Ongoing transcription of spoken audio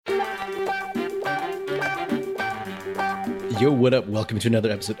Yo, what up? Welcome to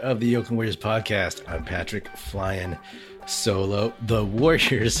another episode of the Oakland Warriors podcast. I'm Patrick, flying solo. The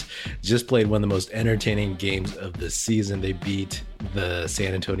Warriors just played one of the most entertaining games of the season. They beat the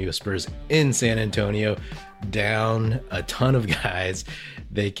San Antonio Spurs in San Antonio, down a ton of guys.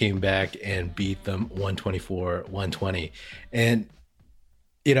 They came back and beat them 124-120. And,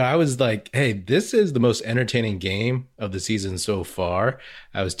 you know, I was like, hey, this is the most entertaining game of the season so far.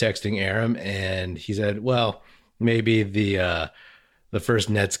 I was texting Aram and he said, well, maybe the first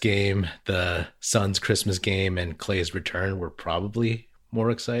Nets game, the Suns Christmas game, and Clay's return were probably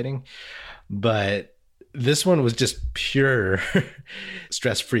more exciting. But this one was just pure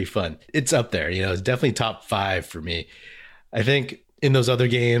stress-free fun. It's up there, you know, it's definitely top 5 for me. I think in those other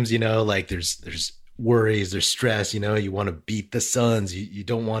games, you know, like there's worries, there's stress, you know, you want to beat the Suns, you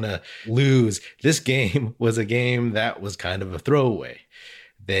don't want to lose. This game was a game that was kind of a throwaway.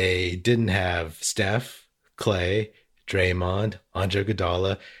 They didn't have Steph, Clay, Draymond, Andre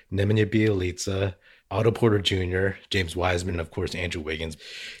Iguodala, Nemanja Bjelica, Otto Porter Jr., James Wiseman, and of course, Andrew Wiggins.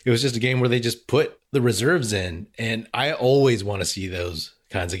 It was just a game where they just put the reserves in. And I always want to see those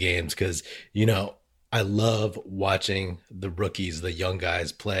kinds of games because, you know, I love watching the rookies, the young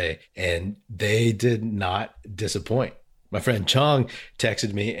guys play, and they did not disappoint. My friend Chong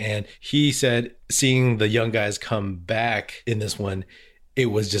texted me and he said, seeing the young guys come back in this one, it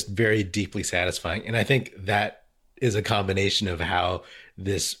was just very deeply satisfying. And I think that is a combination of how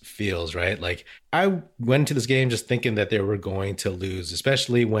this feels, right? Like I went into this game just thinking that they were going to lose,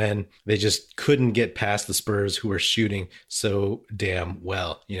 especially when they just couldn't get past the Spurs who were shooting so damn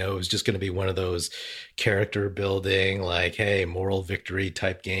well. You know, it was just going to be one of those character building, like, hey, moral victory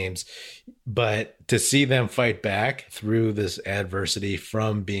type games. But to see them fight back through this adversity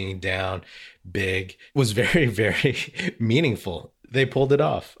from being down big was very, very meaningful. They pulled it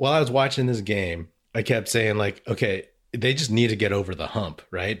off. While I was watching this game, I kept saying like, okay, they just need to get over the hump,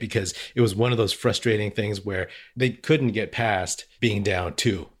 right? Because it was one of those frustrating things where they couldn't get past being down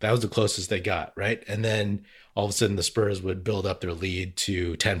 2. That was the closest they got, right? And then all of a sudden the Spurs would build up their lead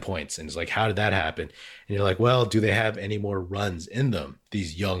to 10 points. And it's like, how did that happen? And you're like, well, do they have any more runs in them,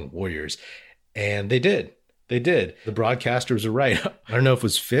 these young Warriors? And they did. They did. The broadcasters are right. I don't know if it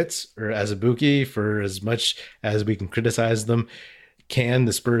was Fitz or Azubuike, for as much as we can criticize them. Can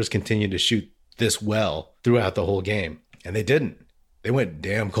the Spurs continue to shoot this well throughout the whole game? And they didn't. They went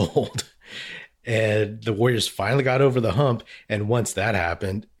damn cold. And the Warriors finally got over the hump. And once that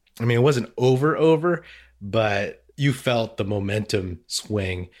happened, I mean, it wasn't over, but you felt the momentum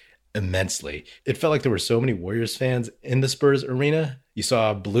swing immensely. It felt like there were so many Warriors fans in the Spurs arena. You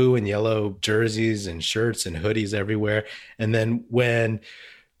saw blue and yellow jerseys and shirts and hoodies everywhere. And then when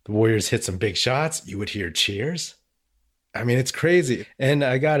the Warriors hit some big shots, you would hear cheers. I mean, it's crazy. And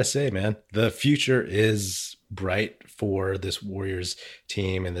I got to say, man, the future is bright for this Warriors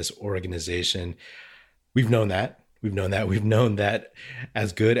team and this organization. We've known that. We've known that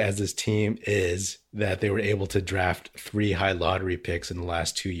as good as this team is, that they were able to draft 3 high lottery picks in the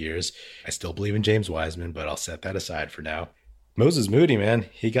last 2 years. I still believe in James Wiseman, but I'll set that aside for now. Moses Moody, man,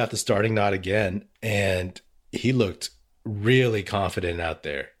 he got the starting nod again, and he looked really confident out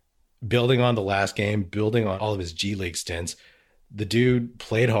there. Building on the last game, building on all of his G League stints, the dude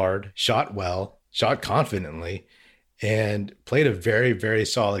played hard, shot well, shot confidently, and played a very, very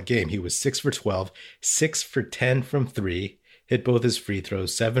solid game. He was 6 for 12, 6 for 10 from 3, hit both his free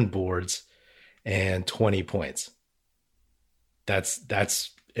throws, 7 boards, and 20 points.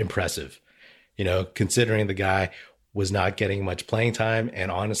 That's impressive, you know, considering the guy was not getting much playing time.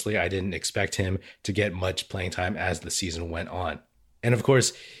 And honestly, I didn't expect him to get much playing time as the season went on. And of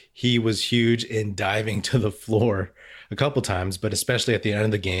course, he was huge in diving to the floor a couple times, but especially at the end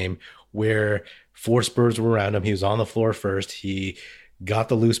of the game where 4 Spurs were around him. He was on the floor first. He got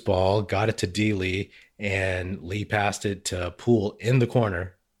the loose ball, got it to D. Lee, and Lee passed it to Poole in the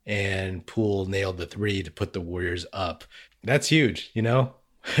corner, and Poole nailed the 3 to put the Warriors up. That's huge, you know?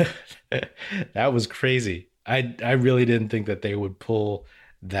 That was crazy. I really didn't think that they would pull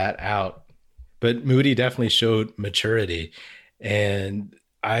that out. But Moody definitely showed maturity. And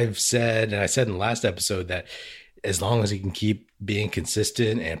I've said, and I said in the last episode, that as long as he can keep being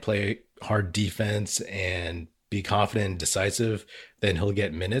consistent and play hard defense and be confident and decisive, then he'll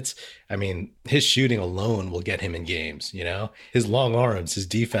get minutes. I mean, his shooting alone will get him in games, you know? His long arms, his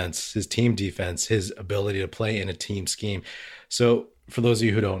defense, his team defense, his ability to play in a team scheme. So for those of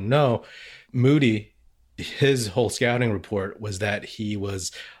you who don't know, Moody, his whole scouting report was that he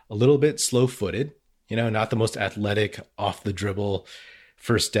was a little bit slow-footed, you know, not the most athletic, off the dribble,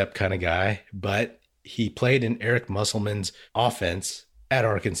 first step kind of guy, but he played in Eric Musselman's offense at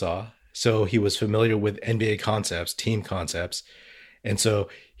Arkansas. So he was familiar with NBA concepts, team concepts. And so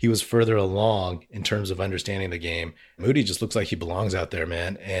he was further along in terms of understanding the game. Moody just looks like he belongs out there,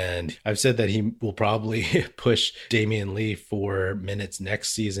 man. And I've said that he will probably push Damian Lee for minutes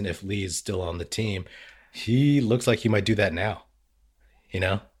next season if Lee is still on the team. He looks like he might do that now, you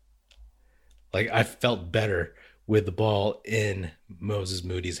know? Like, I felt better with the ball in Moses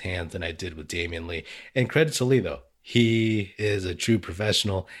Moody's hands than I did with Damian Lee. And credit to Lee, though. He is a true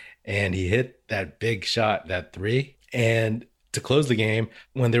professional, and he hit that big shot, that three. And to close the game,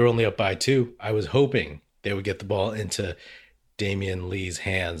 when they were only up by 2, I was hoping they would get the ball into Damian Lee's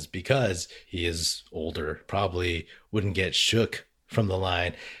hands because he is older, probably wouldn't get shook from the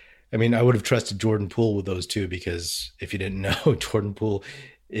line. I mean, I would have trusted Jordan Poole with those two because if you didn't know, Jordan Poole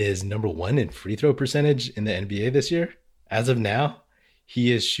is number 1 in free throw percentage in the NBA this year. As of now,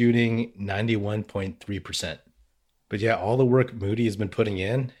 he is shooting 91.3%. But yeah, all the work Moody has been putting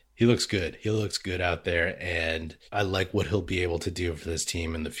in, he looks good. He looks good out there, and I like what he'll be able to do for this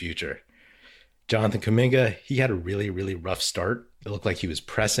team in the future. Jonathan Kuminga, he had a really, really rough start. It looked like he was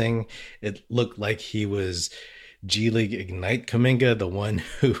pressing. It looked like he was G League Ignite Kuminga, the one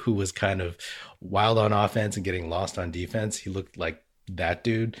who was kind of wild on offense and getting lost on defense. He looked like that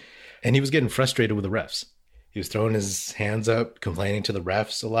dude. And he was getting frustrated with the refs. He was throwing his hands up, complaining to the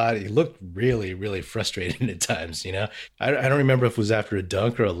refs a lot. He looked really, really frustrated at times, you know? I don't remember if it was after a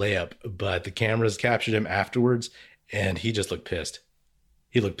dunk or a layup, but the cameras captured him afterwards, and he just looked pissed.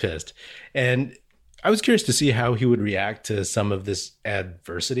 He looked pissed. And I was curious to see how he would react to some of this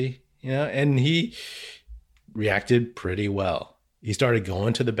adversity, you know? And he reacted pretty well. He started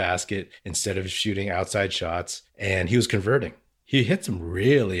going to the basket instead of shooting outside shots, and he was converting. He hit some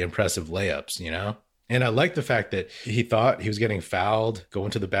really impressive layups, you know? And I like the fact that he thought he was getting fouled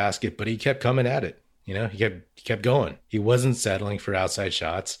going to the basket, but he kept coming at it. You know, he kept going. He wasn't settling for outside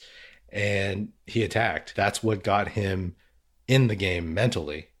shots, and he attacked. That's what got him in the game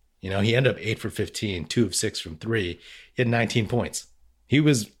mentally. You know, he ended up 8 for 15, 2 of 6 from 3. He had 19 points. He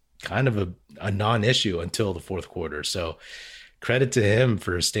was kind of a non-issue until the fourth quarter. So credit to him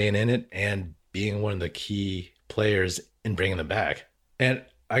for staying in it and being one of the key players in bringing them back. And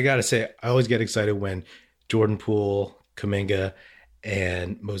I got to say, I always get excited when Jordan Poole, Kuminga,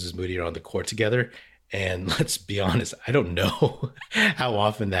 and Moses Moody are on the court together. And let's be honest, I don't know how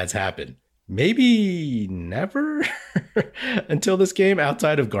often that's happened. Maybe never until this game,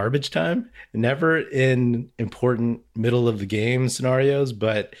 outside of garbage time. Never in important middle of the game scenarios.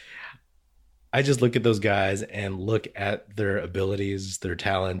 But I just look at those guys and look at their abilities, their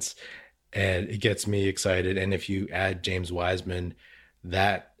talents, and it gets me excited. And if you add James Wiseman,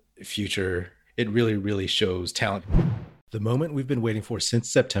 that future, it really, really shows talent. The moment we've been waiting for since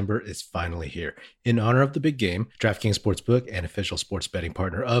September is finally here. In honor of the big game, DraftKings Sportsbook, an official sports betting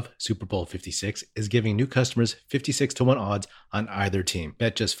partner of Super Bowl 56, is giving new customers 56-1 odds on either team.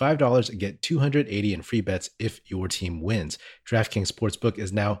 Bet just $5 and get $280 in free bets if your team wins. DraftKings Sportsbook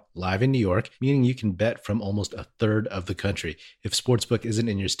is now live in New York, meaning you can bet from almost a third of the country. If Sportsbook isn't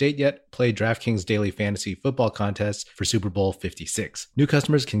in your state yet, play DraftKings Daily Fantasy Football Contests for Super Bowl 56. New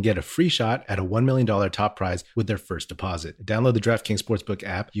customers can get a free shot at a $1 million top prize with their first deposit. Download the DraftKings Sportsbook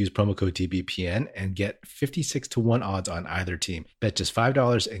app, use promo code TBPN, and get 56-1 odds on either team. Bet just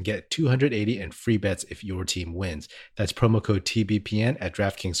 $5 and get $280 in free bets if your team wins. That's promo code TBPN at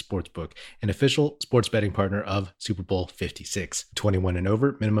DraftKings Sportsbook, an official sports betting partner of Super Bowl 56. 21 and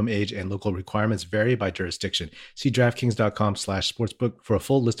over, minimum age and local requirements vary by jurisdiction. See DraftKings.com/sportsbook for a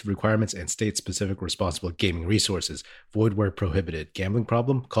full list of requirements and state-specific responsible gaming resources. Void where prohibited. Gambling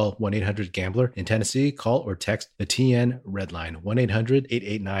problem? Call 1-800-GAMBLER. In Tennessee, call or text the TN Red Line,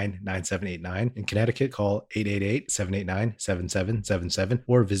 1-800-889-9789. In Connecticut, call 888-789-7777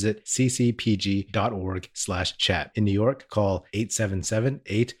 or visit ccpg.org/chat. In New York, call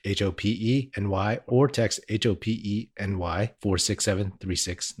 877-8-HOPE-NY or text HOPE-NY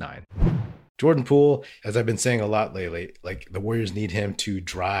 467-369. Jordan Poole, as I've been saying a lot lately, like the Warriors need him to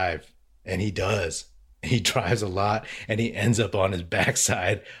drive, and he does. He drives a lot, and he ends up on his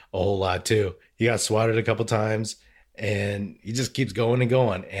backside a whole lot too. He got swatted a couple times, and he just keeps going and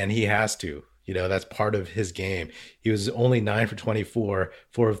going, and he has to. You know, that's part of his game. He was only 9 for 24,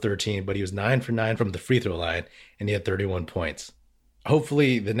 4 of 13, but he was 9 for 9 from the free throw line, and he had 31 points.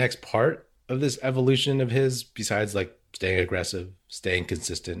 Hopefully, the next part of this evolution of his, besides like staying aggressive, staying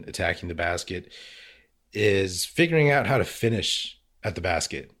consistent, attacking the basket, is figuring out how to finish at the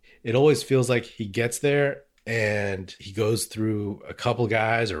basket. It always feels like he gets there and he goes through a couple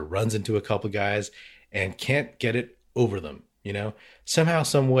guys or runs into a couple guys and can't get it over them, you know? Somehow,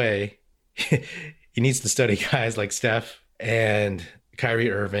 some way, he needs to study guys like Steph and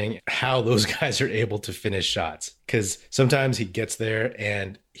Kyrie Irving, how those guys are able to finish shots. Because sometimes he gets there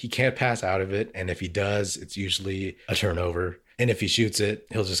and he can't pass out of it. And if he does, it's usually a turnover. And if he shoots it,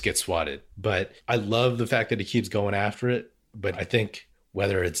 he'll just get swatted. But I love the fact that he keeps going after it. But I think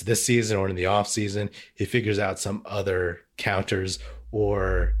whether it's this season or in the off season, he figures out some other counters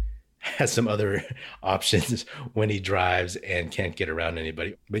or has some other options when he drives and can't get around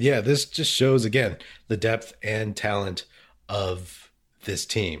anybody. But yeah, this just shows again the depth and talent of this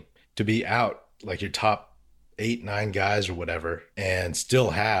team to be out like your top 8-9 guys or whatever and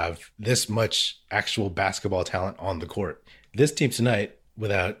still have this much actual basketball talent on the court. This team tonight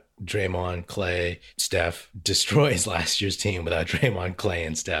without Draymond, Clay, Steph destroys last year's team without Draymond, Clay,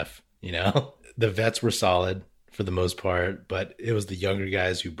 and Steph. You know, the vets were solid for the most part, but it was the younger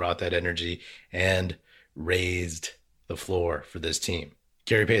guys who brought that energy and raised the floor for this team.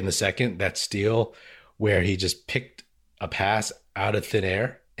 Gary Payton II, that steal where he just picked a pass out of thin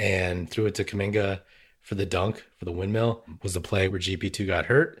air and threw it to Kuminga for the dunk, for the windmill, was the play where GP2 got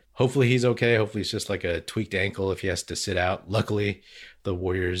hurt. Hopefully he's okay. Hopefully it's just like a tweaked ankle if he has to sit out. Luckily, the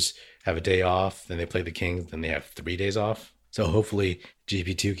Warriors have a day off, then they play the Kings, then they have 3 days off. So hopefully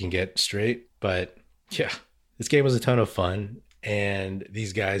GP2 can get straight. But yeah, this game was a ton of fun, and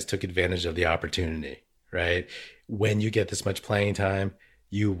these guys took advantage of the opportunity, right? When you get this much playing time,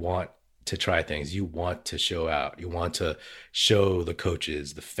 you want to try things. You want to show out. You want to show the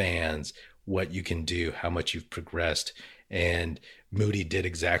coaches, the fans, what you can do, how much you've progressed. And Moody did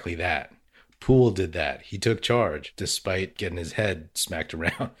exactly that. Poole did that. He took charge despite getting his head smacked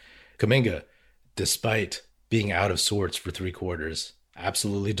around. Kuminga, despite being out of sorts for 3 quarters,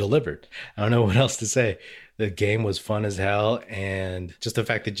 absolutely delivered. I don't know what else to say. The game was fun as hell. And just the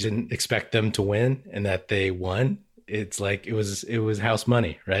fact that you didn't expect them to win and that they won, it's like it was house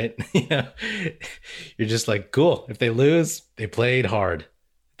money, right? You're just like, cool. If they lose, they played hard.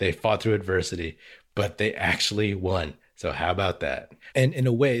 They fought through adversity, but they actually won. So how about that? And in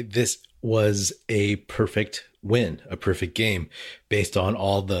a way, this was a perfect win, a perfect game based on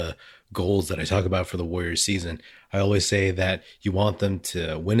all the goals that I talk about for the Warriors season. I always say that you want them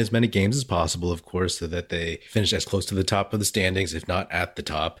to win as many games as possible, of course, so that they finish as close to the top of the standings, if not at the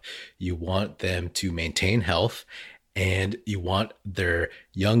top. You want them to maintain health, and you want their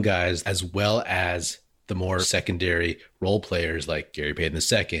young guys as well as the more secondary role players like Gary Payton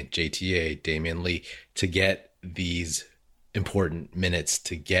II, JTA, Damian Lee, to get these important minutes,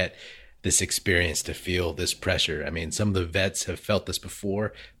 to get this experience, to feel this pressure. I mean, some of the vets have felt this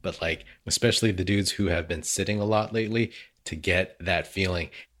before, but like, especially the dudes who have been sitting a lot lately, to get that feeling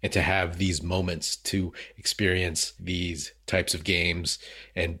and to have these moments to experience these types of games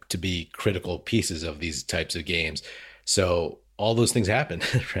and to be critical pieces of these types of games. So all those things happen,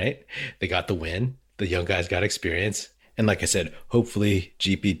 right? They got the win. The young guys got experience. And like I said, hopefully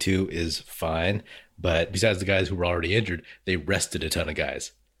GP2 is fine. But besides the guys who were already injured, they rested a ton of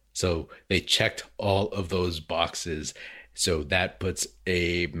guys. So they checked all of those boxes. So that puts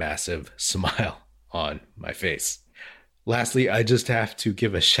a massive smile on my face. Lastly, I just have to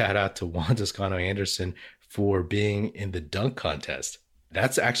give a shout out to Juan Toscano Anderson for being in the dunk contest.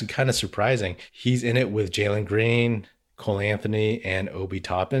 That's actually kind of surprising. He's in it with Jalen Green, Cole Anthony, and Obi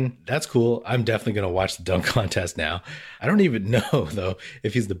Toppin. That's cool. I'm definitely going to watch the dunk contest now. I don't even know, though,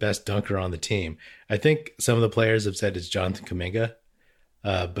 if he's the best dunker on the team. I think some of the players have said it's Jonathan Kuminga,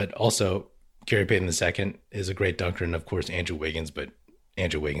 but also Gary Payton II is a great dunker, and of course Andrew Wiggins, but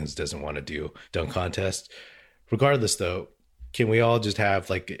Andrew Wiggins doesn't want to do dunk contest. Regardless, though, can we all just have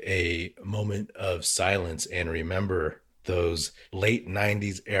like a moment of silence and remember those late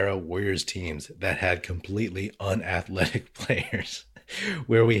 90s era Warriors teams that had completely unathletic players,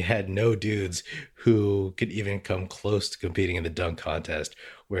 where we had no dudes who could even come close to competing in the dunk contest,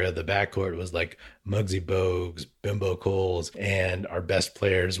 where the backcourt was like Muggsy Bogues, Bimbo Coles, and our best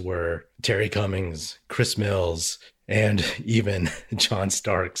players were Terry Cummings, Chris Mills, and even John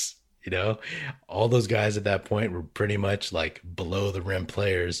Starks. You know, all those guys at that point were pretty much like below the rim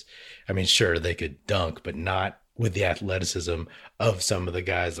players. I mean, sure, they could dunk, but not with the athleticism of some of the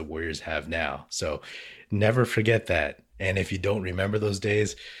guys the Warriors have now. So never forget that. And if you don't remember those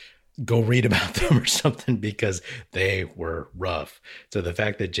days, go read about them or something, because they were rough. So the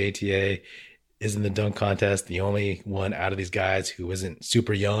fact that JTA is in the dunk contest, the only one out of these guys who isn't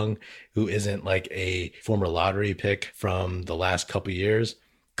super young, who isn't like a former lottery pick from the last couple years,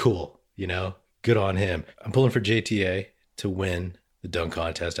 cool, you know, good on him. I'm pulling for JTA to win the dunk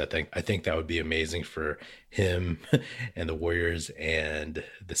contest. I think that would be amazing for him and the Warriors and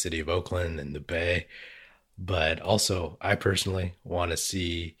the city of Oakland and the Bay. But also, I personally want to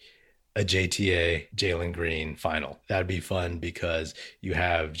see a JTA Jalen Green final. That'd be fun because you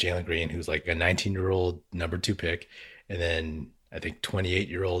have Jalen Green, who's like a 19-year-old number 2 pick, and then I think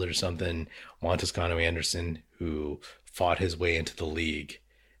 28-year-old or something, Juan Toscano Anderson, who fought his way into the league.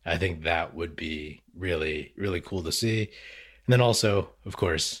 I think that would be really, really cool to see. And then also, of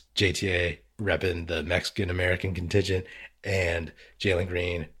course, JTA repping the Mexican-American contingent and Jalen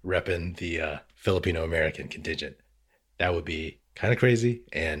Green repping the Filipino-American contingent. That would be kind of crazy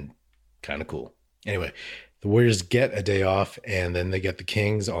and kind of cool. Anyway, the Warriors get a day off, and then they get the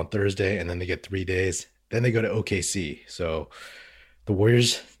Kings on Thursday, and then they get 3 days. Then they go to OKC. So the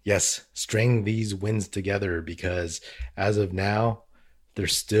Warriors, yes, string these wins together because as of now, they're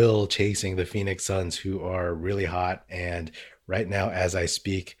still chasing the Phoenix Suns, who are really hot. And right now, as I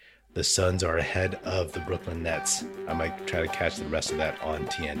speak, the Suns are ahead of the Brooklyn Nets. I might try to catch the rest of that on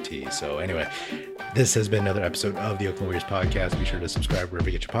TNT. So anyway, this has been another episode of the Oakland Warriors podcast. Be sure to subscribe wherever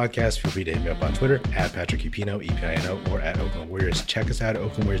you get your podcasts. Feel free to hit me up on Twitter at Patrick Upino, EPINO, or at Oakland Warriors. Check us out at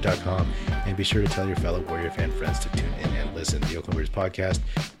oaklandwarriors.com, and be sure to tell your fellow Warrior fan friends to tune in and listen. The Oakland Warriors podcast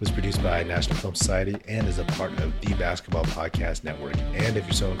was produced by National Film Society and is a part of the Basketball Podcast Network. And if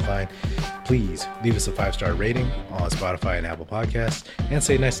you're so inclined, please leave us a 5-star rating on Spotify and Apple Podcasts, and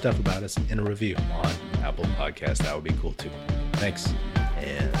say nice stuff about us in a review on Apple Podcasts. That would be cool too. Thanks.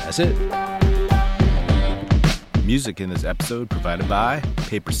 And that's it. Music in this episode provided by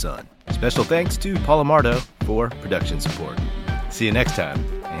Paper Sun. Special thanks to Paul Amardo for production support. See you next time,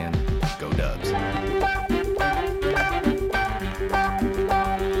 and go Dubs.